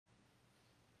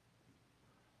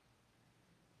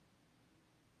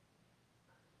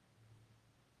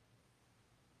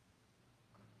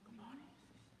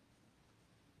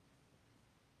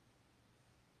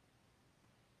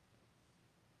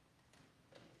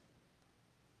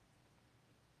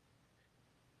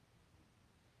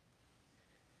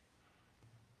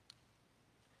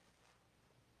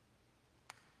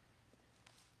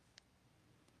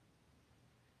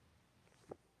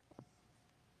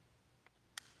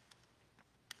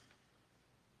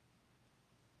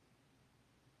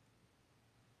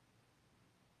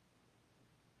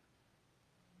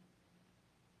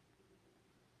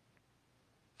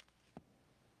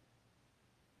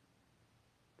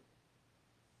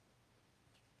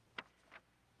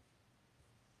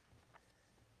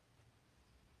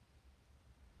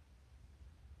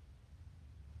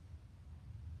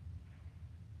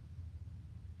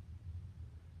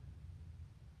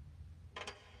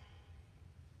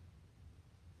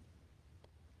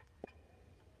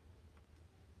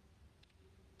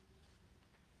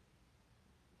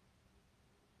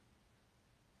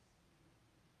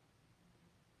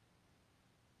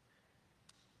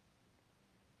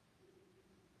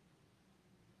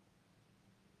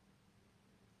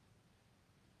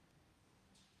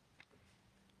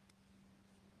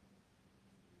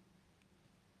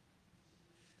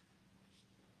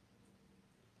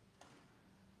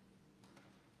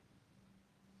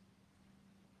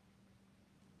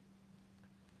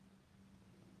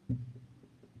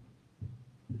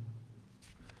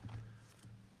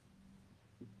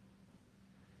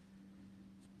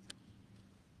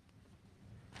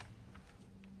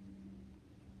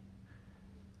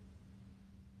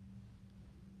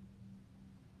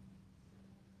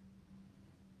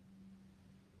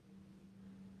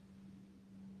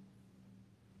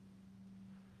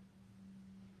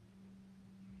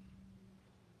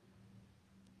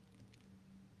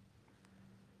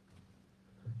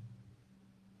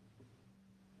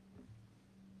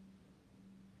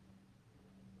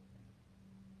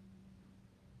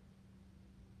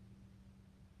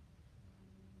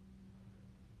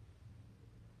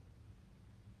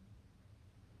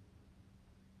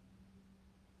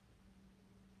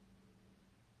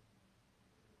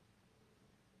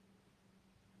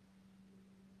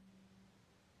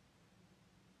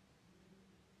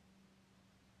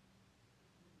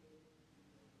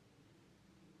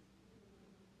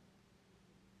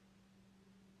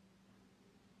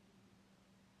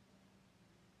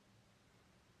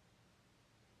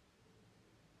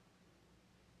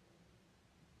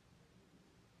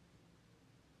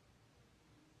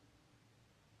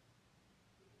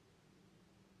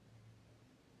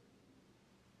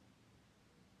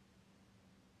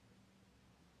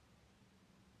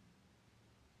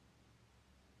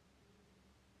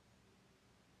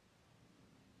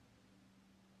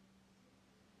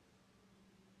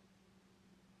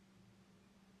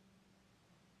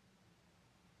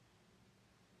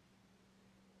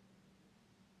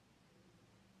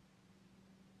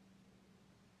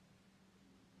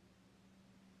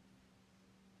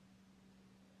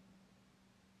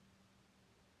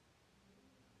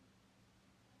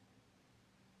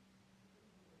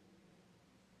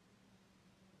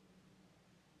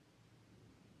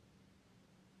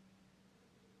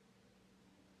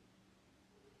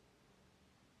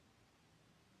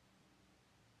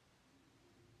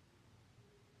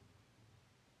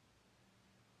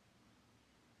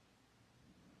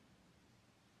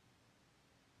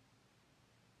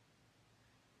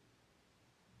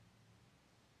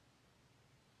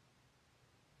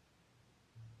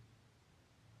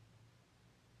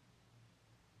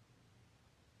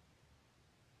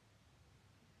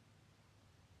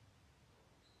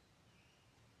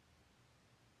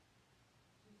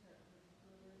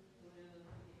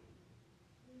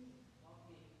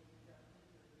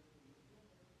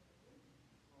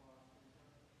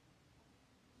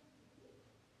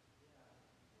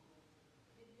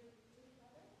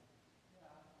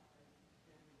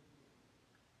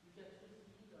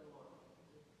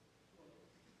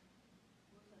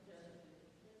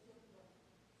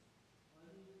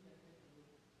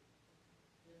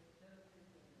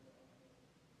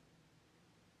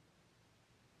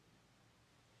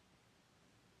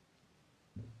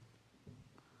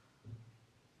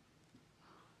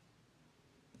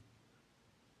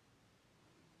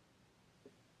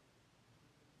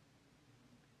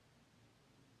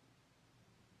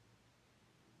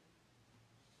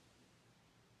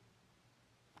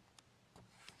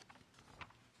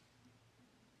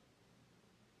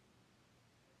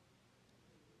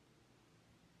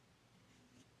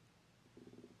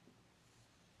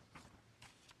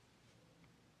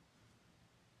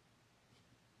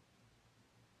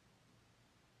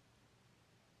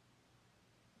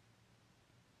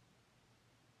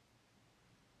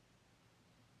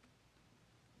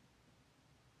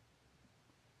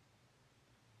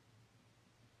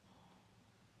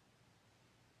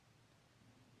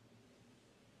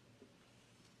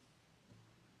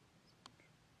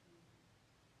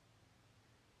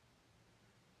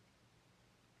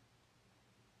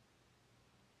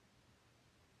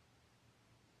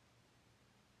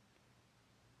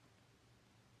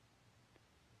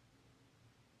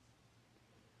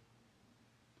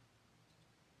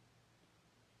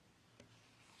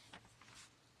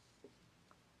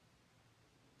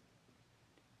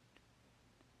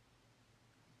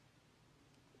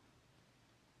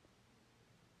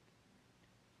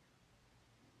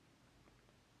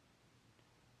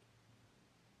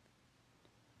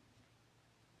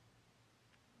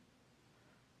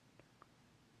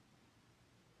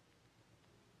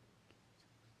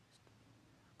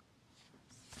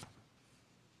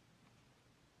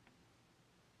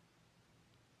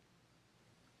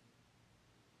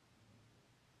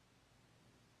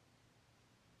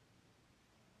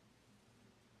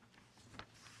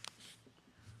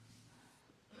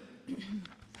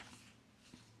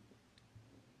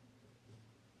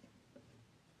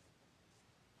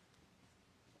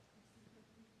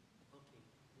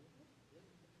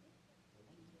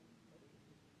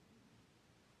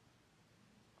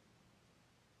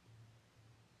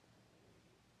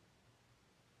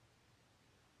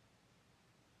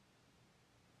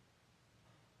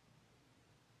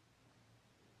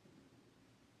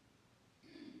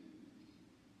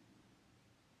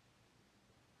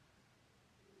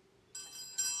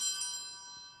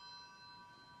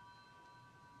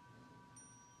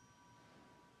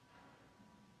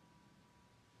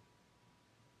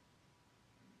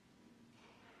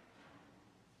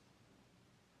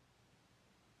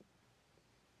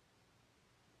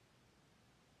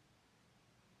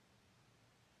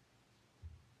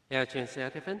Ancient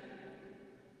Stephen,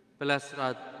 blessed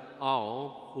are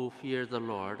all who fear the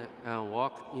Lord and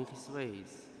walk in his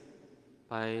ways.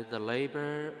 By the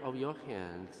labor of your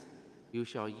hands you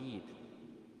shall eat.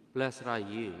 Blessed are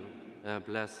you, and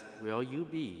blessed will you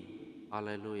be.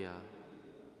 Alleluia.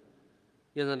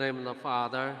 In the name of the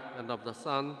Father, and of the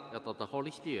Son, and of the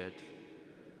Holy Spirit,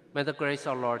 may the grace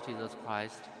of our Lord Jesus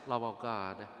Christ, love of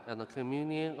God, and the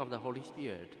communion of the Holy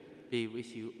Spirit be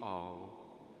with you all.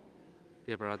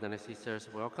 Dear brothers and sisters,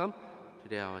 welcome.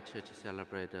 Today our church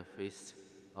celebrates the feast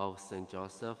of St.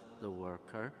 Joseph the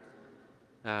Worker.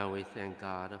 And we thank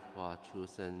God for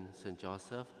choosing St.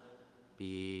 Joseph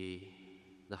be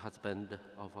the husband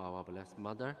of our Blessed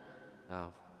Mother,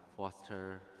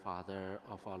 foster father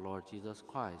of our Lord Jesus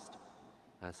Christ.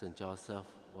 And St. Joseph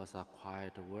was a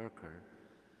quiet worker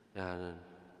and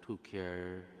took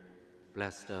care,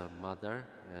 blessed Mother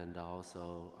and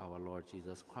also our Lord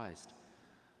Jesus Christ.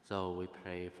 So we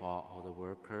pray for all the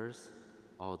workers,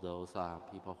 all those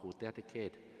people who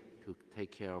dedicate to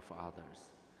take care of others.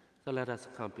 So let us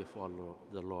come before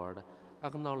the Lord,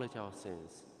 acknowledge our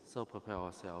sins, so prepare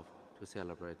ourselves to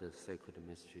celebrate the sacred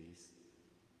mysteries.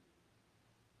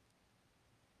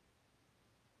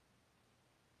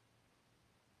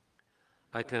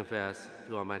 I confess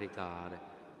to Almighty God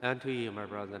and to you, my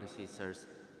brothers and sisters,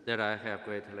 that I have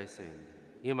greatly sinned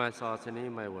in my thoughts and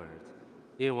in my words,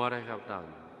 in what I have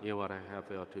done, in what I have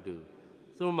failed to do,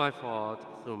 through my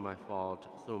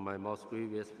most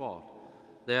grievous fault.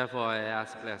 Therefore I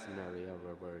ask Blessed Mary,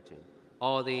 ever Virgin,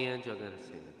 all the angels and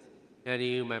saints, and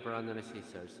you, my brothers and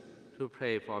sisters, to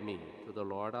pray for me to the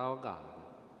Lord our God.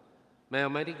 May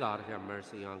Almighty God have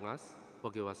mercy on us,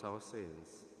 forgive us our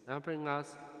sins, and bring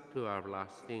us to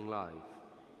everlasting life.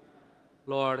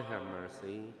 Lord, have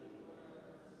mercy.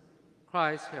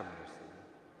 Christ, have mercy.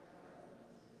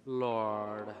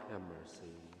 Lord, have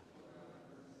mercy.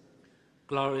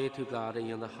 Glory to God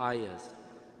in the highest,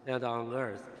 and on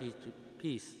earth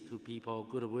peace to people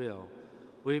goodwill.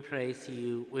 We praise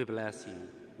you, we bless you,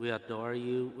 we adore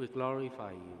you, we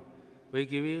glorify you. We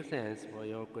give you thanks for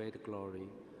your great glory.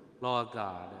 Lord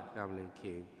God, Heavenly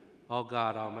King, O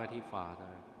God, Almighty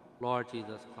Father, Lord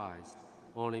Jesus Christ,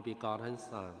 only begotten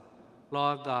Son,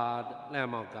 Lord God,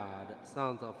 Lamb of God,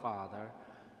 Son of the Father,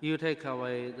 you take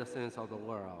away the sins of the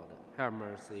world. Have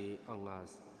mercy on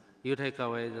us. You take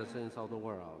away the sins of the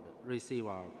world. Receive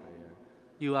our prayer.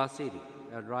 You are seated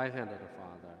at the right hand of the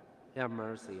Father. Have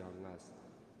mercy on us.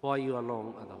 For you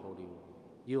alone are the Holy One.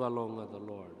 You alone are the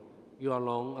Lord. You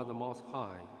alone are the Most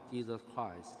High, Jesus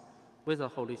Christ, with the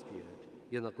Holy Spirit,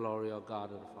 in the glory of God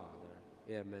the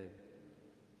Father. Amen.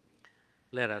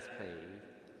 Let us pray.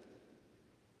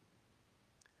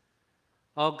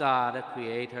 O God,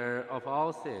 creator of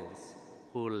all things,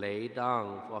 who laid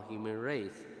down for human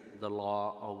race the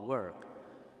law of work,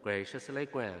 graciously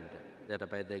grant that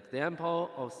by the example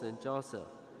of St. Joseph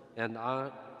and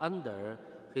under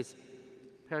his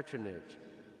patronage,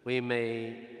 we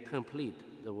may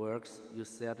complete the works you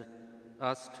set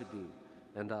us to do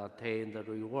and attain the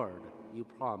reward you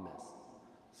promise.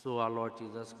 Through our Lord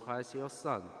Jesus Christ, your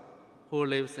Son, who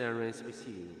lives and reigns with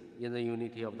you in the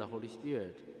unity of the Holy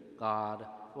Spirit, God,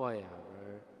 forever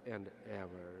and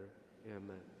ever.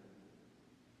 Amen.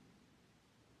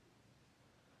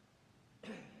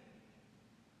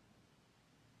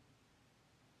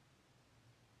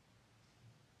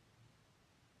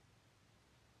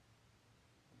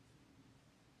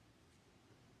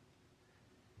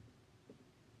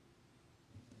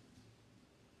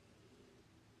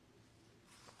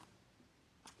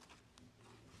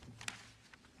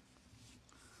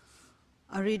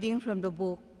 A reading from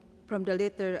the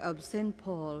letter of St.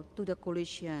 Paul to the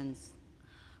Colossians.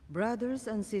 Brothers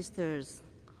and sisters,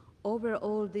 over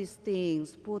all these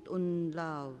things put on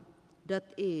love,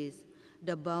 that is,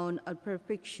 the bond of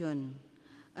perfection,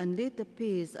 and let the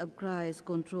peace of Christ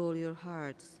control your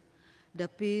hearts, the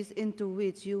peace into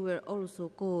which you were also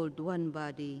called one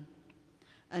body,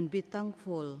 and be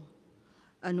thankful.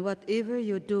 And whatever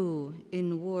you do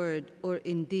in word or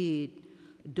in deed,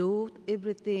 do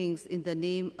everything in the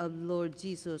name of Lord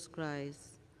Jesus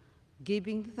Christ,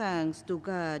 giving thanks to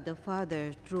God the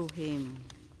Father through him.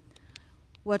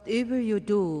 Whatever you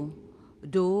do,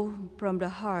 do from the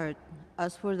heart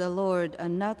as for the Lord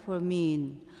and not for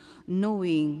men,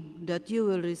 knowing that you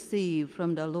will receive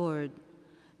from the Lord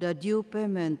the due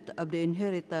payment of the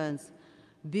inheritance.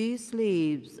 Be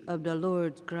slaves of the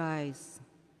Lord Christ.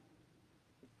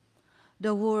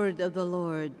 The word of the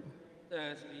Lord.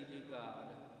 Thanks be to God.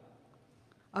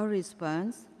 Our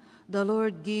response, the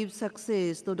Lord gives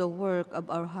success to the work of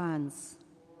our hands.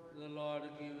 The Lord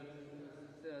give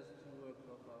success to the work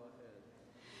of our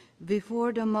hands.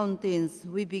 Before the mountains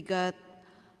we begotten,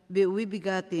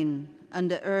 and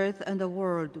the earth and the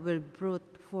world were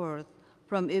brought forth.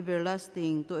 From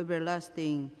everlasting to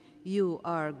everlasting, you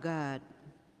are God.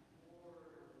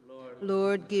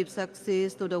 Lord, give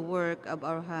success to the work of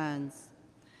our hands.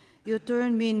 You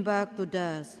turn men back to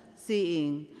dust,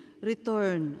 saying,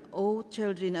 Return, O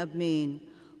children of men,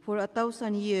 for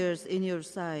 1,000 years in your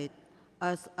sight,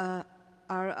 are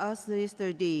as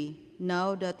yesterday,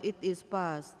 now that it is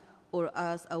past, or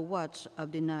as a watch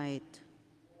of the night.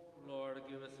 Lord,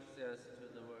 give us success to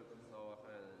the work of our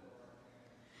hands.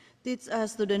 Teach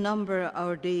us to the number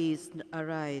our days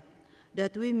aright,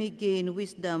 that we may gain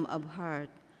wisdom of heart.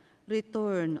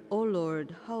 Return, O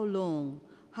Lord, how long?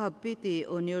 Have pity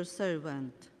on your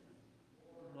servant.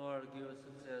 Lord, give us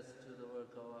success to the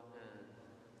work of our hands.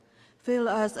 Fill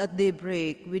us at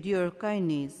daybreak with your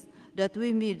kindness, that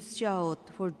we may shout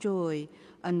for joy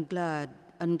and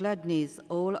gladness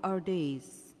all our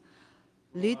days.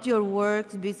 Let your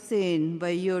works be seen by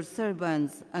your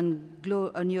servants, and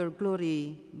your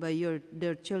glory by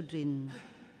their children.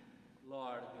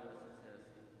 Lord, give us success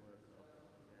to the work of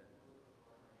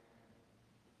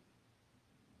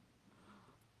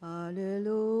our hands.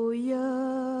 Alleluia,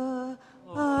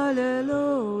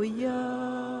 alleluia,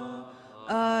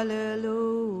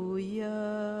 alleluia,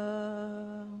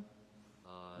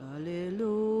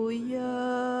 alleluia,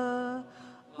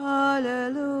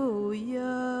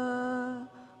 alleluia,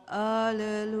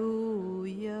 alleluia.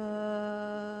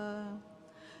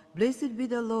 Blessed be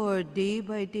the Lord day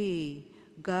by day,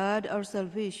 God our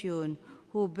salvation,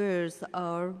 who bears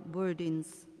our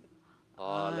burdens.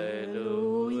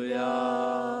 Alleluia,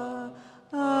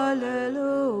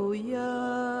 alleluia,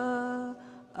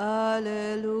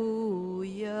 alleluia.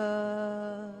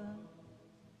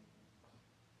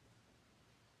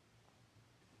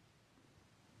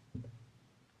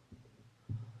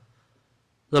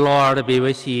 The Lord be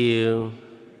with you.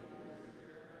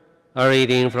 A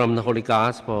reading from the Holy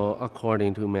Gospel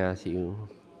according to Matthew.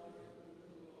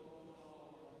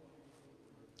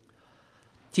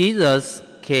 Jesus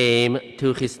came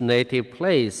to his native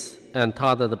place and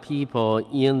taught the people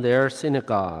in their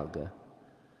synagogue.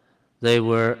 They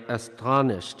were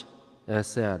astonished and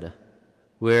said,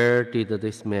 Where did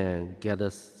this man get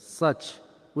such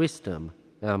wisdom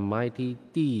and mighty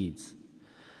deeds?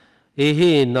 Is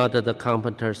he not the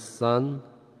carpenter's son?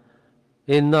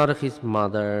 Is not his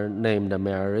mother named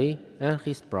Mary, and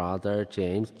his brother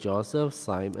James, Joseph,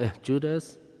 Simon, and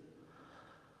Judas?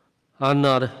 Are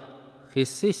not his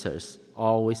sisters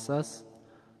all with us?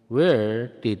 Where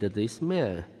did this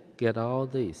man get all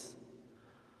this?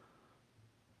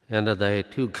 And they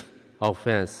took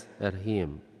offense at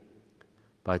him.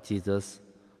 But Jesus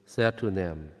said to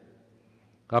them,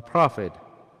 A prophet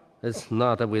is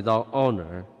not without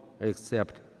honor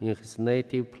except in his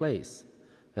native place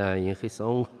and in his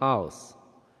own house.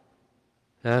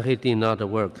 And he did not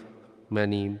work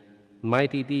many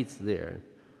mighty deeds there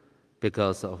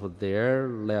because of their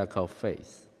lack of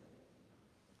faith.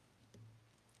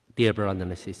 Dear brothers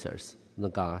and sisters, the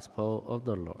Gospel of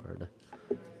the Lord.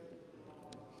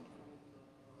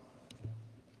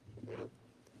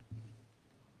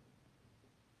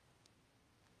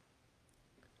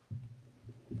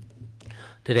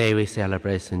 Today we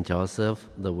celebrate St. Joseph,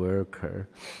 the worker,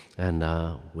 and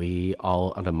we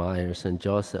all admire St.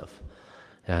 Joseph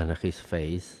and his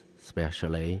faith,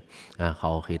 especially, and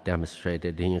how he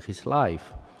demonstrated in his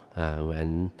life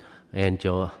when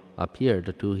angel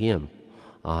appeared to him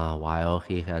while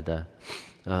he had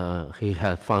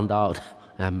found out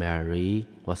that Mary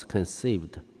was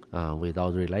conceived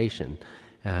without relation,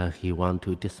 and he wanted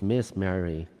to dismiss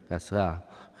Mary as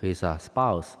his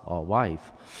spouse or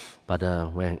wife. But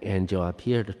when angel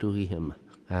appeared to him,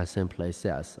 simply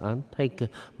says, take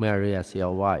Mary as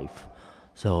your wife.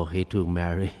 So he took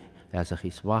Mary as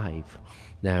his wife.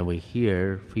 Then we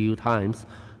hear a few times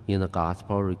in the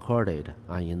gospel recorded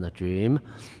in the dream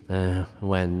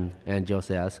when angel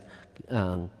says,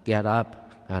 get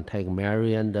up and take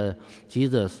Mary and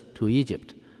Jesus to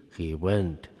Egypt. He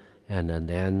went. And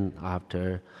then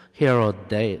after Herod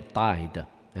died,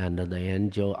 and the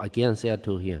angel again said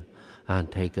to him,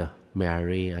 take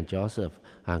Mary and Joseph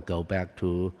and go back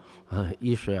to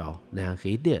Israel. Then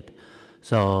he did.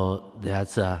 So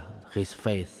that's his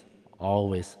faith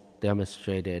always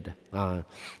demonstrated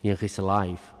in his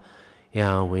life.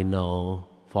 And we know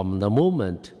from the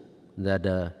moment that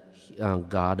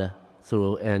God,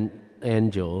 through an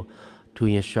angel, to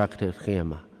instruct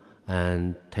him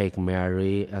and take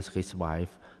Mary as his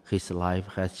wife, his life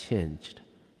has changed.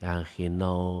 And he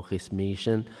knows his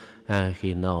mission, and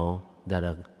he knows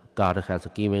that God has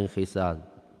given his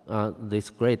this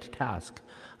great task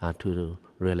to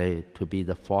really to be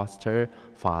the foster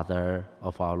father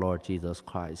of our Lord Jesus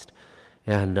Christ.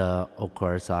 And of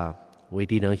course, we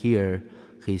didn't hear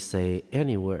he say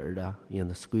any word in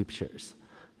the scriptures,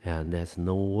 and there's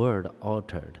no word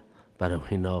altered.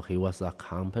 But we know he was a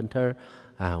carpenter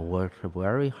and worked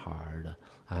very hard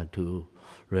to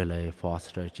really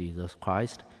foster Jesus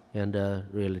Christ and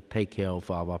really take care of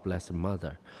our Blessed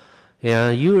Mother.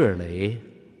 And usually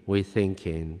we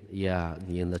thinking,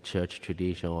 in the church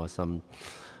tradition or some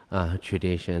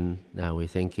tradition, we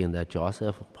thinking that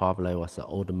Joseph probably was an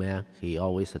old man. He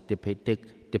always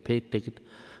depicted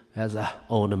as an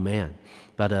old man.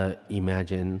 But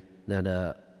imagine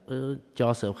that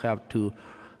Joseph have to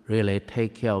really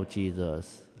take care of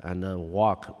Jesus and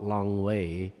walk a long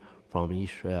way from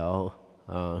Israel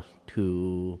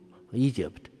to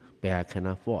Egypt, back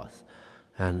and forth.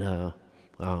 And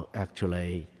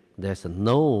actually, there's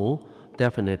no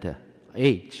definite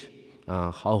age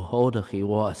how old he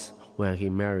was when he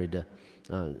married,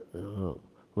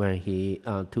 when he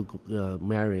took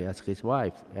Mary as his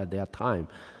wife at that time.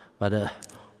 But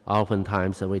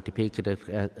oftentimes we depicted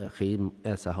him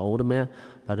as an old man,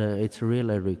 but it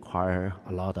really requires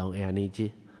a lot of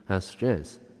energy and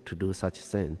strength to do such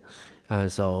thing.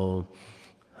 And so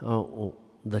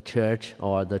the church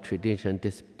or the tradition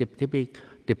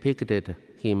depicted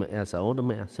him as an old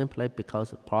man simply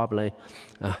because probably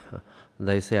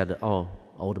they said,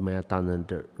 old man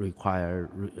doesn't require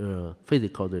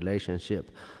physical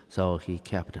relationship, so he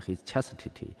kept his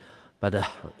chastity. But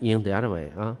in the other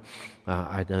way,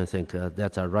 I don't think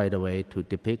that's a right way to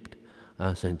depict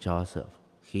St. Joseph.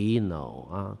 He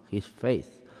know his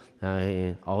faith.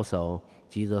 Also,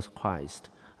 Jesus Christ,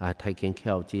 taking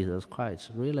care of Jesus Christ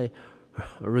really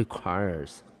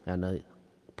requires and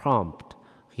prompt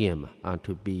him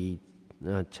to be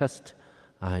just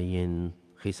in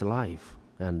his life.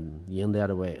 And in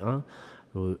that way,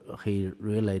 he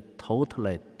really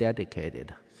totally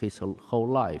dedicated his whole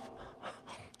life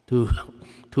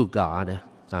to God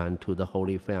and to the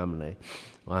Holy Family.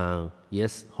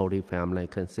 Yes, Holy Family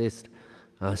consists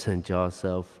of St.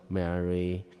 Joseph,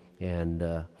 Mary,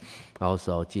 and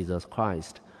also Jesus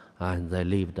Christ. And they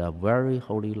lived a very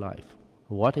holy life.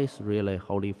 What is really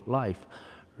holy life?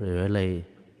 Really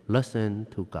listen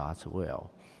to God's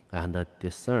will and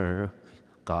discern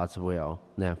God's will,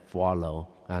 then follow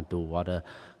and do what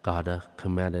God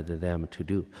commanded them to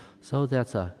do. So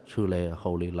that's a truly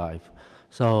holy life.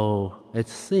 So it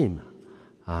seems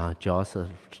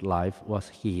Joseph's life was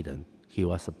hidden. He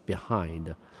was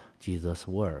behind Jesus'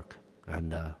 work.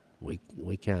 And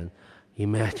we can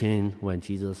imagine when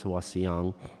Jesus was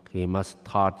young, he must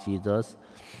taught Jesus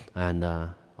and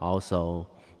also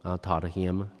taught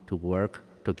him to work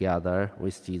together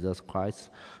with Jesus Christ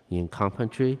in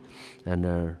carpentry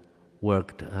and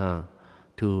worked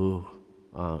to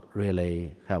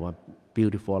really have a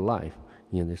beautiful life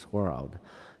in this world.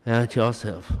 And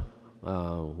Joseph,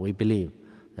 we believe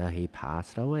that he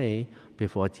passed away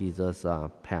before Jesus'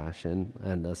 passion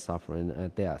and suffering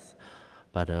and death.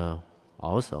 But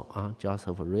also,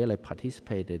 Joseph really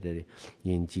participated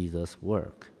in Jesus'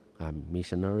 work,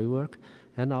 missionary work,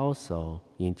 and also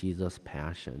in Jesus'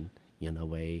 passion. In a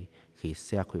way, he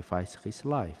sacrificed his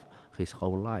life, his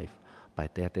whole life, by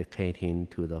dedicating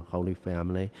to the Holy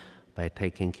Family, by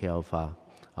taking care of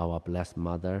our Blessed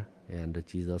Mother and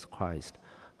Jesus Christ.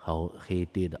 How he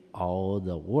did all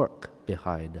the work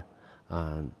behind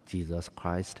Jesus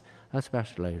Christ,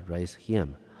 especially raise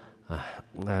him,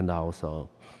 and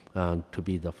also to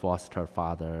be the foster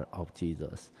father of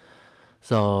Jesus.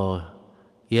 So,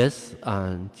 yes,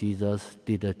 Jesus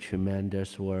did a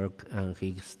tremendous work, and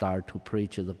he started to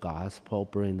preach the gospel,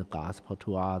 bring the gospel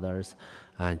to others,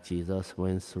 and Jesus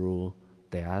went through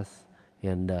death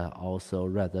and also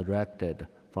resurrected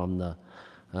from the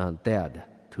dead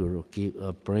to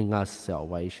bring us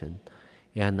salvation.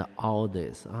 And all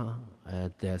this,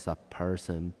 there's a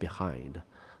person behind,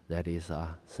 that is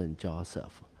St.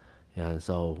 Joseph. And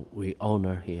so we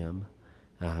honor him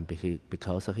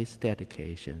because of his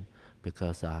dedication,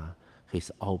 because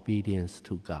his obedience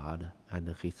to God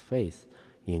and his faith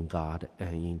in God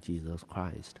and in Jesus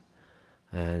Christ,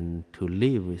 and to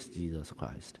live with Jesus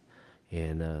Christ,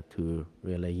 and to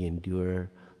really endure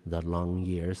the long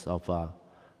years of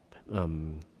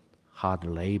hard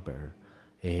labor,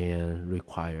 and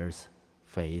requires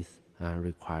faith and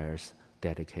requires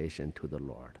dedication to the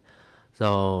Lord.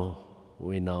 So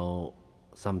we know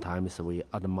sometimes we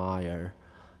admire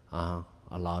a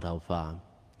lot of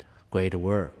great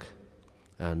work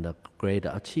and great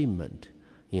achievement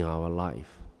in our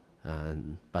life,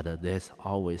 but there's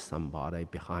always somebody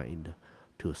behind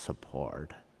to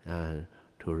support to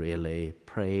really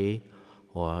pray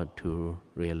or to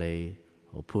really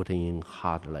put in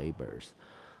hard labors.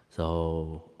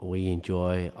 So we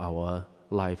enjoy our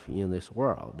life in this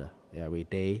world every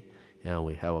day, and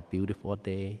we have a beautiful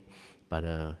day. But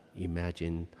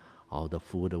imagine all the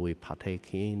food we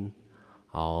partake in,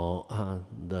 all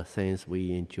the things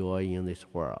we enjoy in this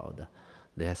world.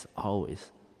 There's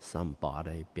always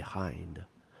somebody behind.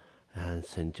 And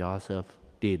St. Joseph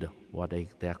did what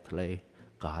exactly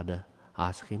God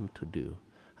asked him to do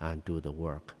and do the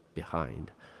work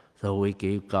behind. So we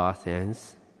give God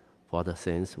thanks for the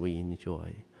things we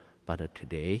enjoy. But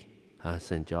today,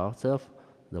 St. Joseph,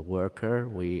 the worker,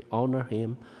 we honor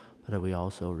him, but we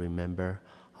also remember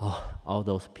all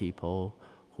those people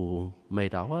who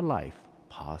made our life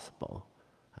possible.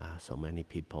 So many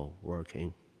people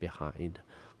working behind.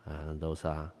 Those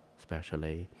are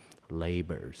especially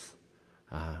laborers,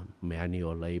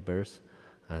 manual laborers,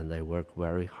 and they work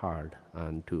very hard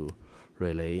and to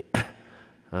really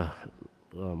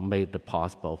make it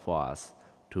possible for us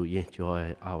to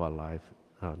enjoy our life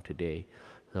today.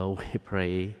 So we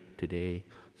pray today,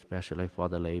 especially for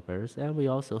the laborers, and we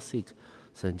also seek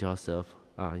St. Joseph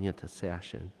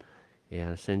intercession.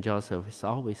 And St. Joseph is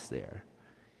always there.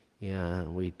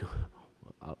 And we do,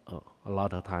 a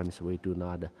lot of times we do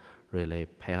not really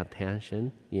pay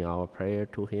attention in our prayer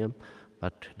to him,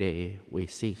 but today we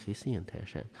seek his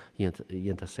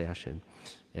intercession.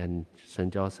 And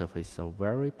St. Joseph is a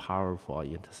very powerful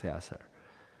intercessor.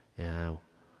 And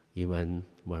even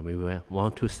when we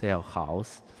want to sell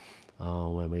house,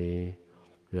 when we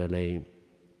really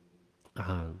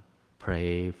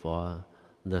pray for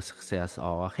the success of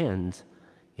our hands,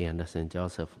 and St.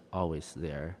 Joseph always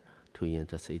there to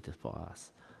intercede for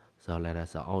us. So let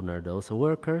us honor those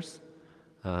workers,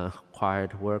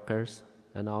 quiet workers,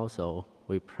 and also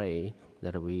we pray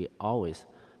that we always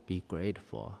be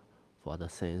grateful for the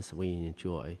things we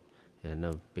enjoy,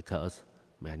 and because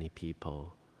many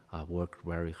people work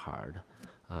very hard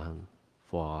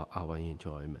for our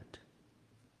enjoyment.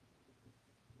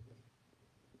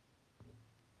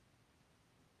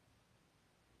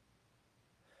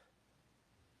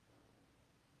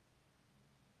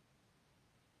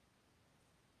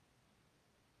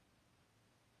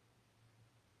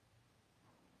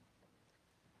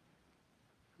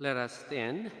 Let us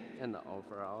stand and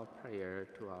offer our prayer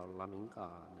to our loving God.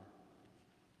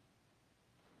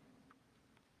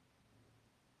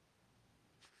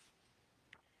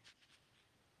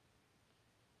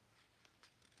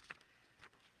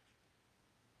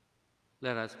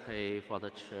 Let us pray for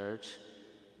the church.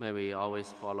 May we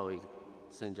always follow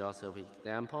St. Joseph's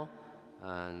example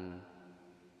and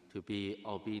to be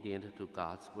obedient to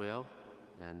God's will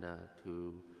and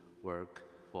to work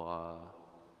for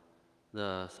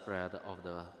the spread of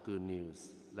the good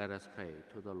news. Let us pray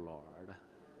to the Lord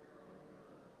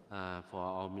for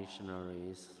our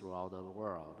missionaries throughout the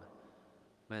world.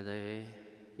 May they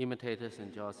imitate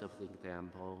St. Joseph's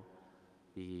example,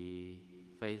 be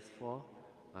faithful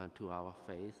to our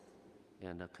faith,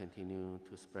 and continue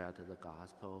to spread the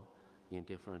gospel in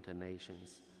different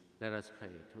nations. Let us pray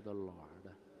to the Lord.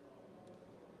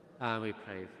 And we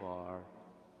pray for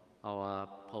our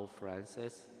Pope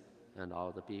Francis and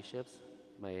all the bishops.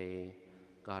 May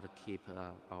God keep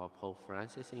our Pope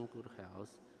Francis in good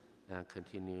health and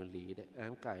continue to lead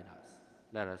and guide us.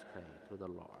 Let us pray to the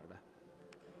Lord.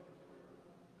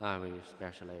 And we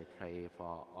especially pray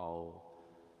for all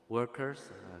workers,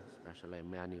 especially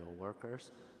manual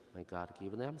workers. May God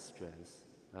give them strength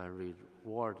and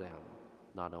reward them,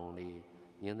 not only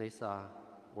in this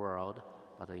world,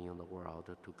 but in the world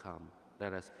to come.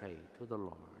 Let us pray to the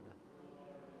Lord.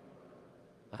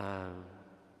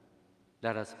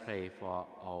 Let us pray for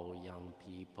all young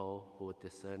people who are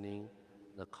discerning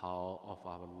the call of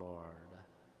our Lord.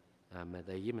 May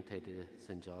they imitate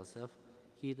St. Joseph,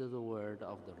 heed the word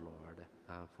of the Lord,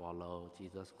 and follow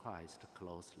Jesus Christ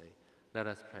closely. Let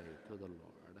us pray to the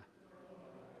Lord.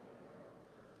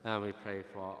 And we pray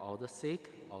for all the sick,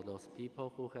 all those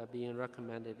people who have been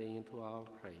recommended into our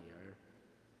prayer.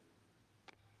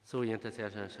 Through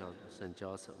intercession of St.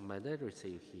 Joseph, may they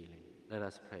receive healing. Let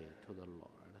us pray to the Lord.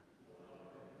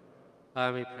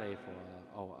 And we pray for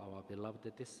all our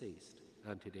beloved deceased.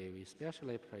 And today we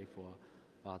especially pray for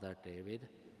Father David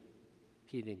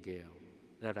Pettingill.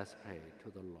 Let us pray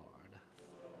to the Lord.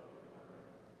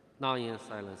 Now in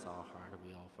silence our heart,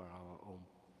 we offer our own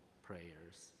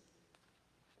prayers.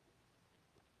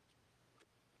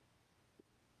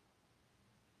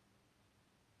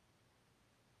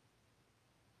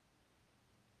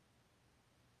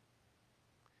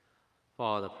 For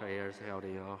all the prayers held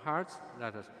in our hearts,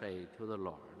 let us pray to the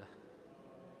Lord.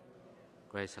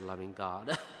 Grace-loving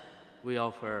God, we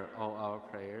offer all our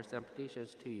prayers and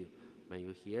petitions to you. May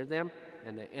you hear them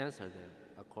and answer them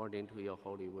according to your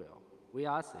holy will. We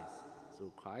ask this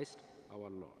through Christ our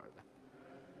Lord.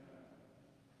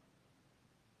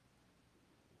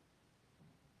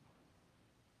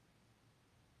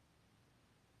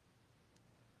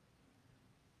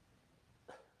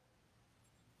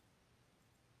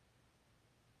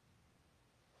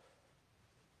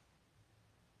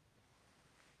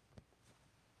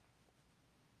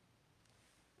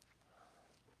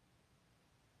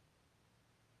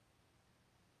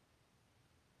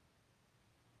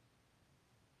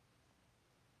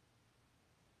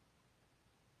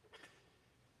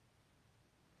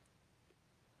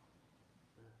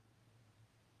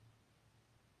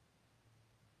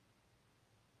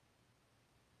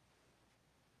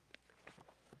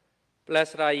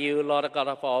 Blessed are you, Lord God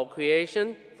of all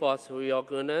creation, for through your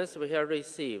goodness we have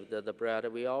received the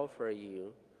bread we offer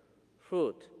you,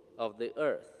 fruit of the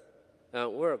earth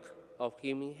and work of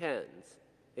human hands.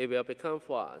 It will become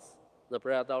for us the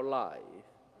bread of life.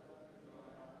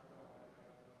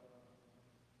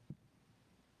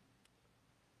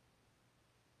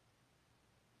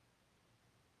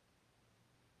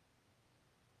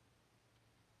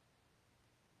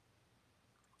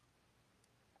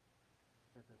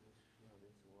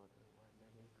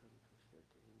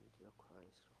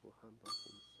 Christ, who humbled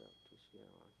himself to share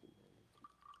our humanity.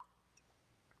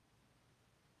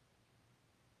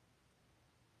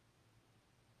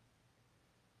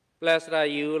 Blessed are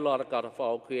you, Lord God of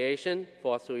all creation,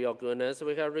 for through your goodness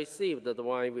we have received the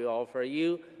wine we offer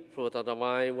you, fruit of the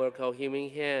vine, work of human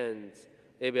hands.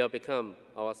 It will become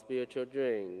our spiritual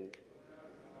drink.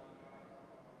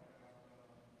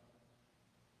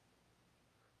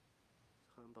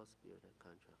 Humble spirit and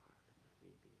contrite heart, may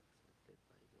we be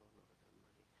accepted by your Lord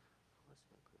Almighty. Our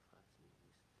sacrifice in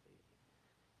this day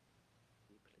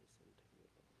be pleasing to you,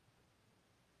 Lord.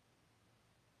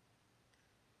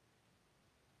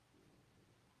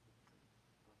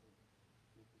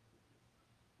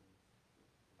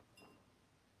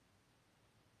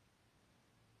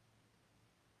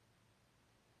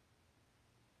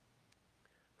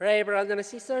 Pray, brothers and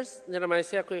sisters, that my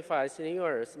sacrifice and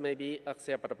yours may be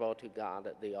acceptable to God,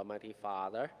 the Almighty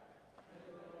Father.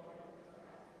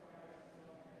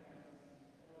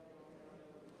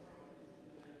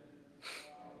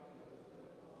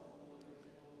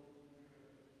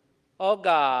 O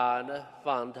God,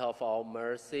 fount of all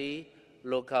mercy,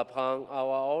 look upon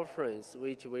our offerings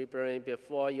which we bring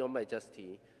before your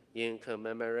majesty in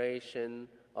commemoration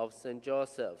of St.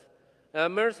 Joseph,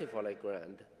 and mercifully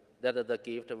grant that the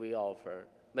gift we offer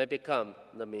may become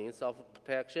the means of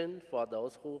protection for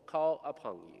those who call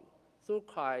upon you. Through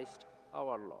Christ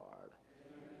our Lord.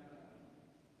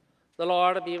 The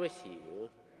Lord be with you.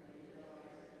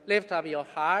 Lift up your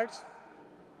hearts.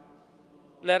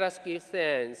 Let us give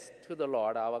thanks to the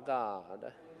Lord our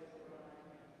God.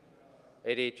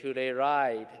 It is truly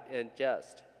right and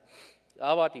just,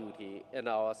 our duty and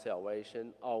our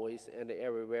salvation, always and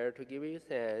everywhere to give you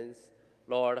thanks,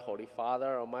 Lord, Holy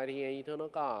Father, Almighty and eternal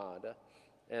God,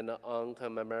 and on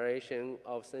commemoration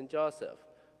of St. Joseph,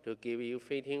 to give you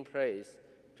fitting praise,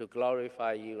 to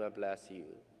glorify you and bless you.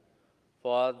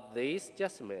 For this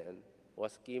just man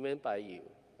was given by you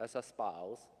as a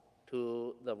spouse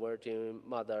to the Virgin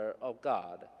Mother of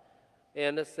God,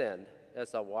 and sent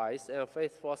as a wise and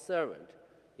faithful servant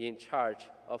in charge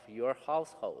of your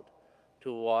household,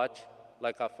 to watch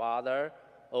like a father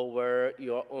over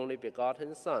your only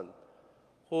begotten Son,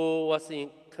 who was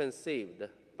conceived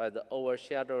by the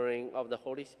overshadowing of the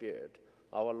Holy Spirit,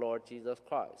 our Lord Jesus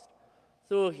Christ.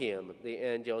 Through him the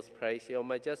angels praise your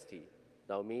majesty,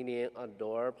 dominion,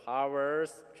 adore,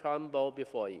 powers tremble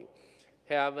before you.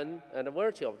 Heaven and the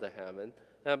virtue of the heaven,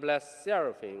 and blessed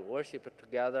seraphim worship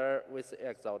together with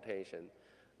exaltation.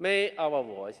 May our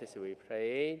voices, we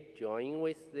pray, join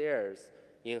with theirs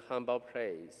in humble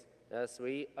praise as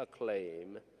we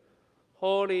acclaim.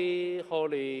 Holy,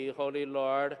 holy, holy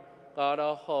Lord, God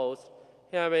of hosts,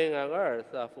 heaven and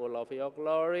earth are full of your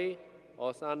glory.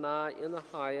 Hosanna in the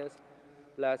highest.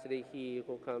 Blessed is he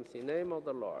who comes in the name of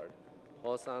the Lord.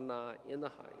 Hosanna in the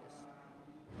highest.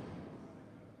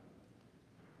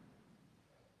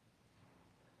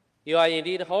 You are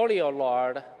indeed holy, O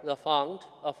Lord, the fount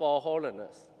of all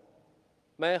holiness.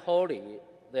 Make holy,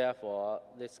 therefore,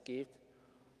 this gift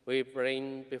we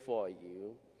bring before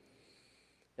you,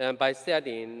 and by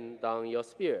setting down your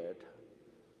Spirit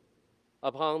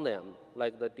upon them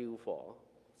like the dewfall,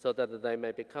 so that they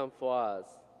may become for us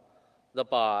the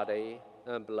body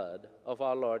and blood of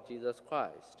our Lord Jesus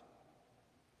Christ.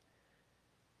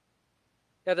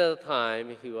 At the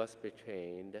time he was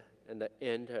betrayed and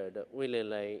entered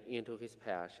willingly into his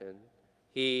passion,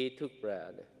 he took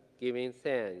bread, giving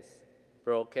thanks,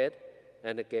 broke it,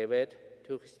 and gave it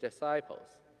to his disciples,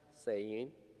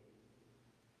 saying,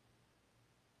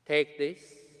 "Take this,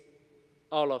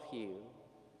 all of you,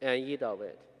 and eat of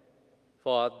it,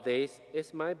 for this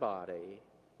is my body,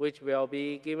 which will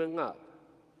be given up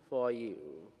for you."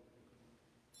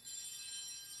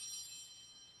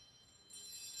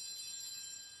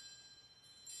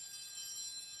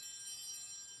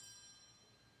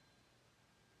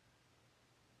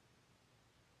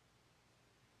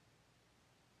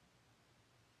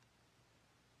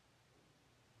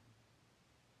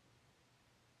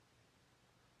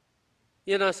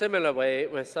 In a similar way,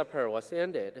 when supper was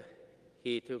ended,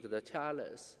 he took the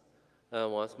chalice,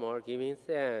 and once more giving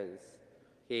thanks,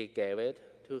 he gave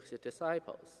it to his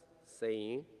disciples,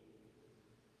 saying,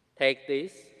 "Take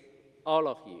this, all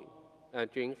of you,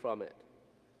 and drink from it.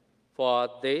 For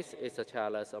this is the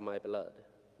chalice of my blood,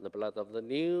 the blood of the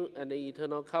new and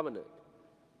eternal covenant,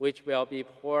 which will be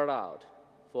poured out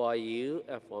for you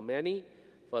and for many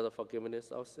for the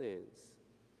forgiveness of sins.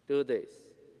 Do this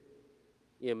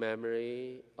in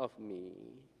memory of me."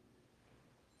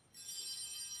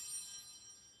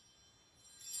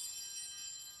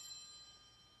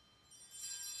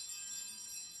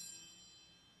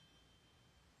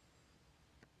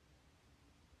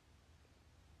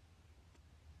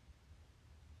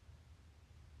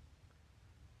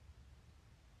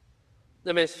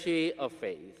 The mystery of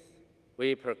faith.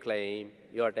 We proclaim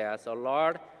your death, O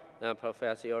Lord, and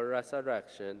profess your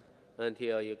resurrection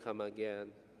until you come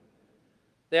again.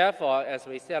 Therefore, as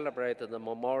we celebrate the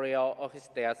memorial of his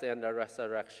death and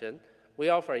resurrection, we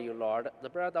offer you, Lord, the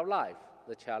bread of life,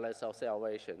 the chalice of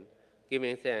salvation,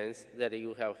 giving thanks that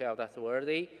you have held us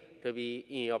worthy to be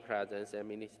in your presence and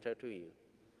minister to you.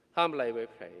 Humbly we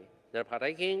pray that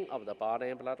partaking of the body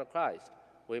and blood of Christ,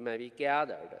 we may be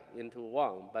gathered into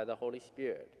one by the Holy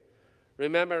Spirit.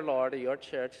 Remember, Lord, your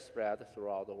church spread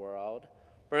throughout the world.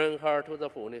 Bring her to the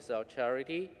fullness of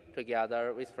charity,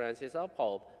 together with Francis our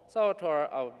Pope, Salvatore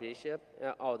our Bishop,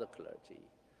 and all the clergy.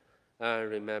 And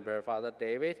remember Father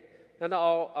David and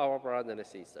all our brothers and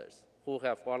sisters who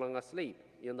have fallen asleep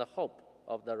in the hope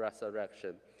of the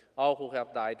resurrection, all who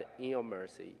have died in your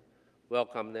mercy.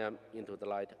 Welcome them into the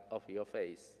light of your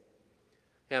face.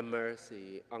 Have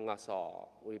mercy on us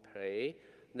all, we pray,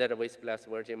 that with Blessed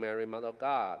Virgin Mary, Mother of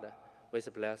God,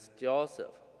 with blessed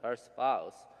Joseph, her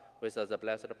spouse, with the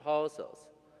blessed apostles,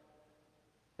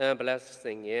 and blessed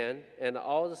St.Anne, and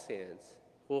all the saints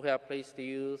who have pleased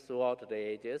you throughout the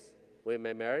ages, we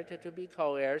may merit to be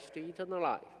co-heirs to eternal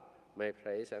life. May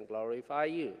praise and glorify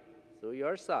you through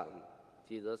your Son,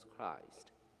 Jesus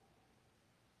Christ.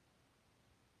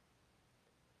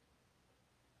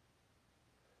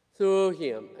 Through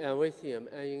him, and with him,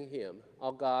 and in him,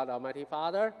 O God, Almighty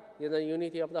Father, in the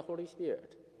unity of the Holy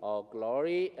Spirit, all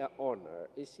glory and honor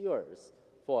is yours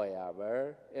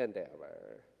forever and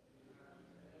ever.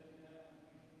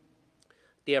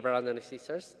 Dear brothers and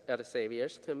sisters, at the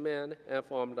Savior's command and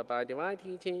formed by divine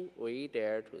teaching, we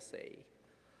dare to say,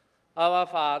 Our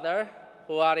Father,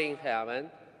 who art in heaven,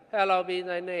 hallowed be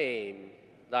thy name.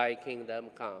 Thy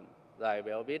kingdom come, thy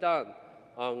will be done,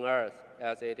 on earth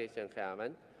as it is in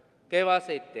heaven. Give us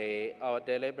this day our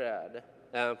daily bread,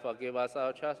 and forgive us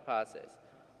our trespasses,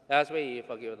 as we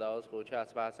forgive those who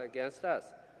trespass against us.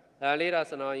 And lead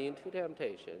us not into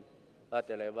temptation, but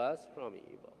deliver us from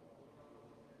evil.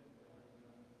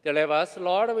 Deliver us,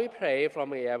 Lord, we pray,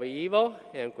 from every evil,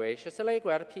 and graciously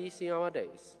grant peace in our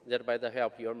days, that by the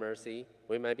help of your mercy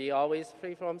we may be always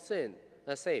free from sin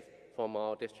and safe from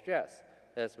all distress,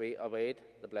 as we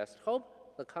await the blessed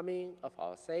hope, the coming of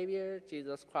our Savior,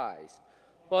 Jesus Christ.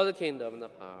 For the kingdom, the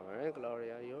power, and glory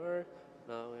are yours,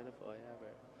 now and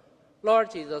forever.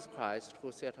 Lord Jesus Christ,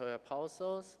 who said to your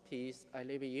apostles, Peace I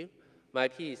leave you, my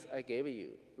peace I give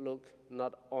you. Look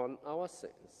not on our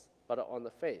sins, but on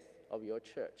the faith of your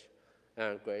church,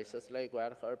 and graciously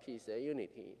grant her peace and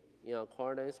unity, in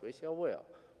accordance with your will,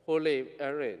 who live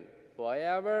and reign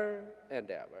forever and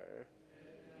ever.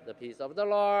 The peace of the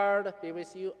Lord be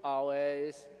with you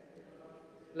always.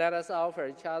 Let us offer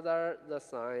each other the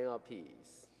sign of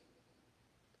peace.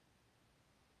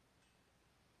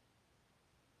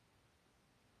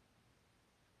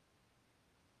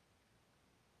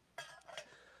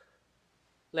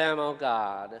 Lamb of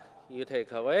God, you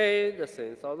take away the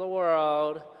sins of the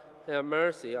world, have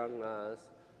mercy on us.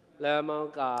 Lamb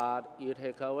of God, you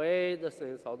take away the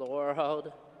sins of the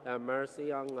world, have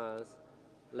mercy on us.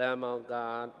 Lamb of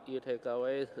God, you take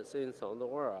away the sins of the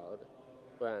world,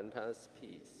 grant us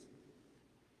peace.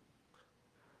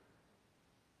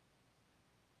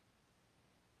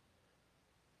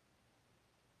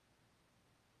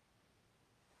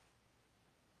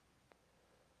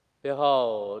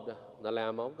 Behold the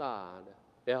Lamb of God.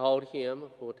 Behold him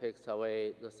who takes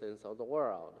away the sins of the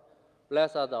world.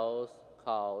 Blessed are those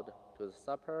called to the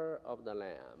supper of the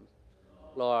Lamb.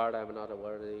 Lord, I am not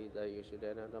worthy that you should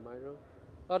enter into my room,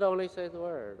 but only say the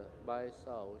word, my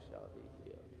soul shall be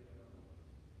healed.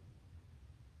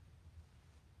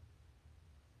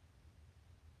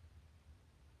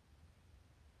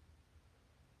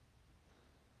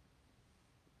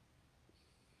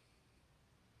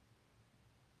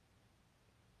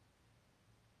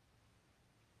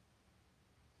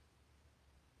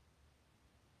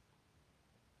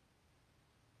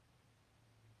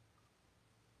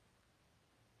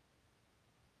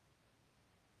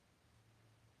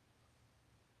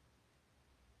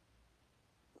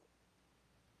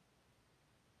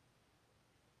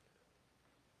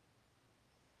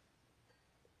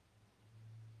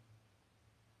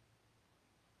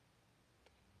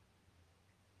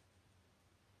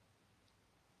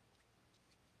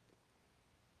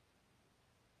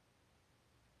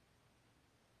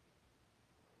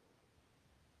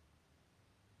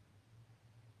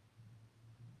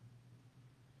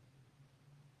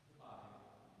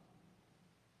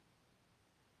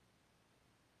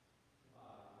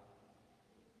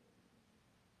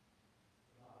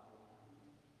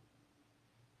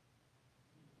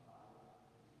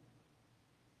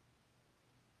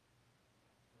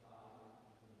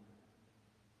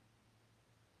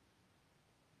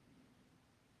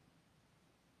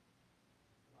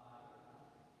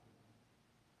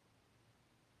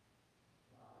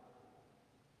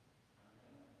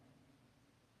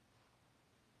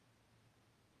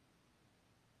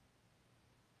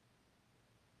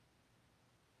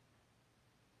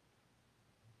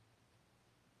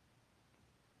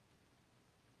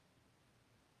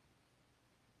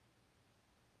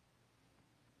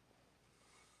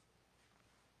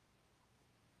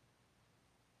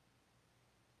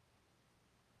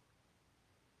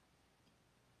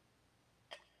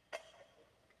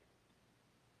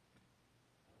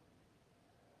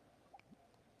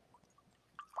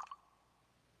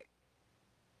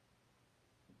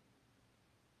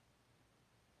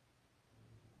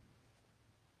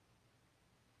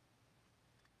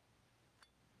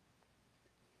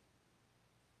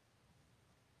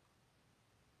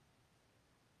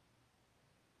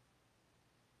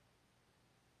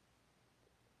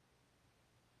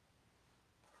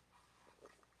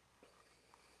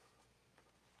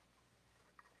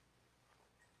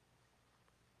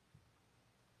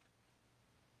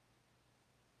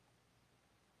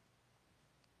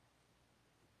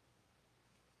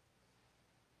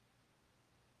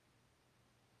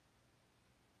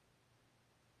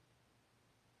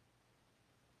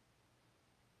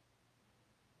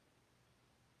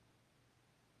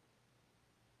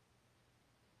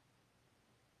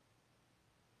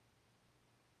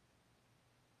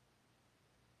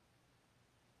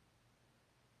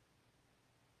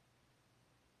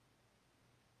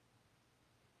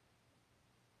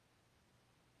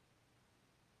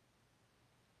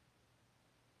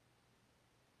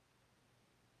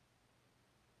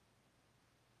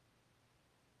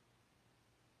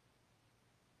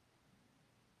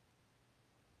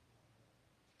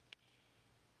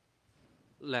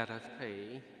 Let us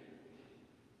pray.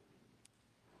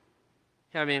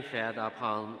 Having fed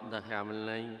upon the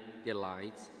heavenly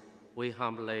delights, we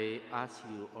humbly ask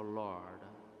you, O Lord,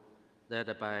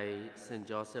 that by St.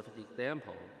 Joseph's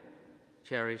example,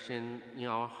 cherishing in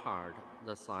our heart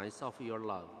the signs of your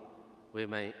love, we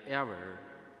may ever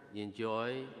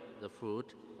enjoy the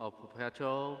fruit of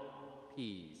perpetual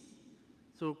peace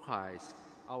through Christ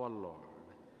our Lord.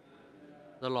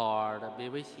 The Lord be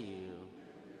with you.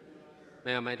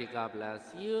 May Almighty God bless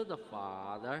you, the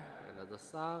Father, and the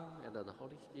Son, and the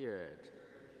Holy Spirit.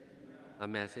 The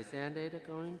message ended.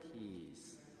 Go in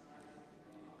peace.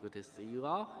 Good to see you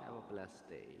all. Have a blessed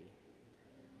day.